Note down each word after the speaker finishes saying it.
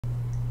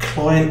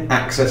client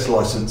access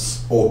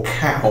license, or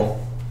CAL.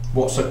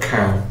 What's a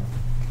CAL?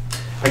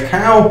 A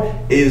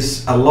CAL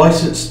is a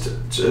license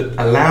to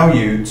allow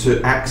you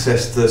to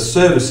access the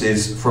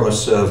services from a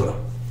server.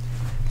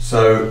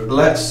 So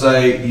let's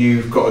say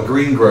you've got a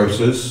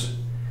greengrocers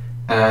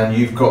and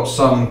you've got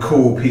some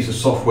cool piece of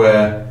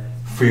software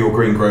for your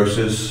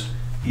greengrocers.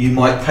 You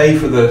might pay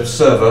for the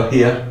server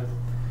here,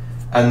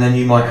 and then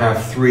you might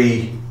have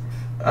 3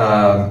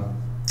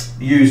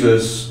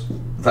 users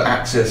that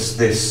access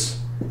this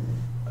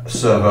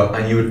server,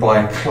 and you would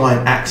buy a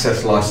client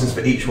access license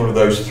for each one of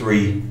those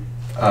 3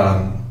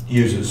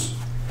 users.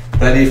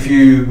 Then if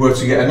you were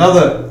to get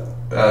another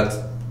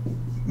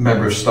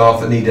member of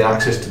staff that needed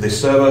access to this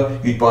server,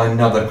 you'd buy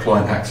another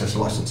client access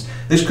license.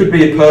 This could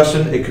be a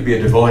person, it could be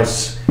a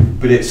device,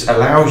 but it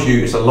allows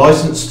you, it's a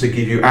license to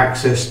give you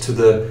access to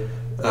the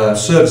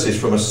services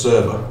from a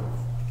server.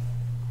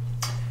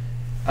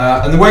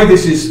 And the way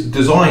this is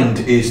designed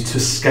is to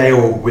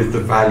scale with the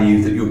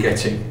value that you're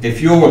getting.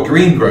 If you're a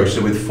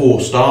greengrocer with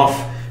 4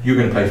 staff, you're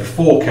going to pay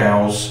for 4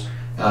 cows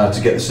to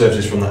get the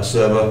services from that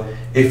server.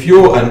 If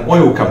you're an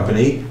oil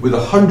company with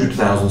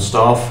 100,000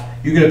 staff,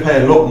 you're going to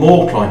pay a lot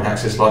more client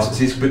access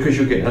licenses because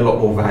you're getting a lot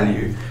more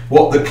value.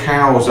 What the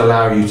cows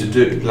allow you to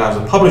do, allows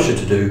a publisher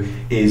to do,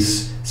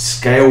 is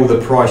scale the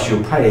price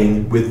you're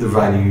paying with the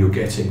value you're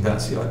getting.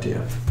 That's the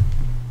idea.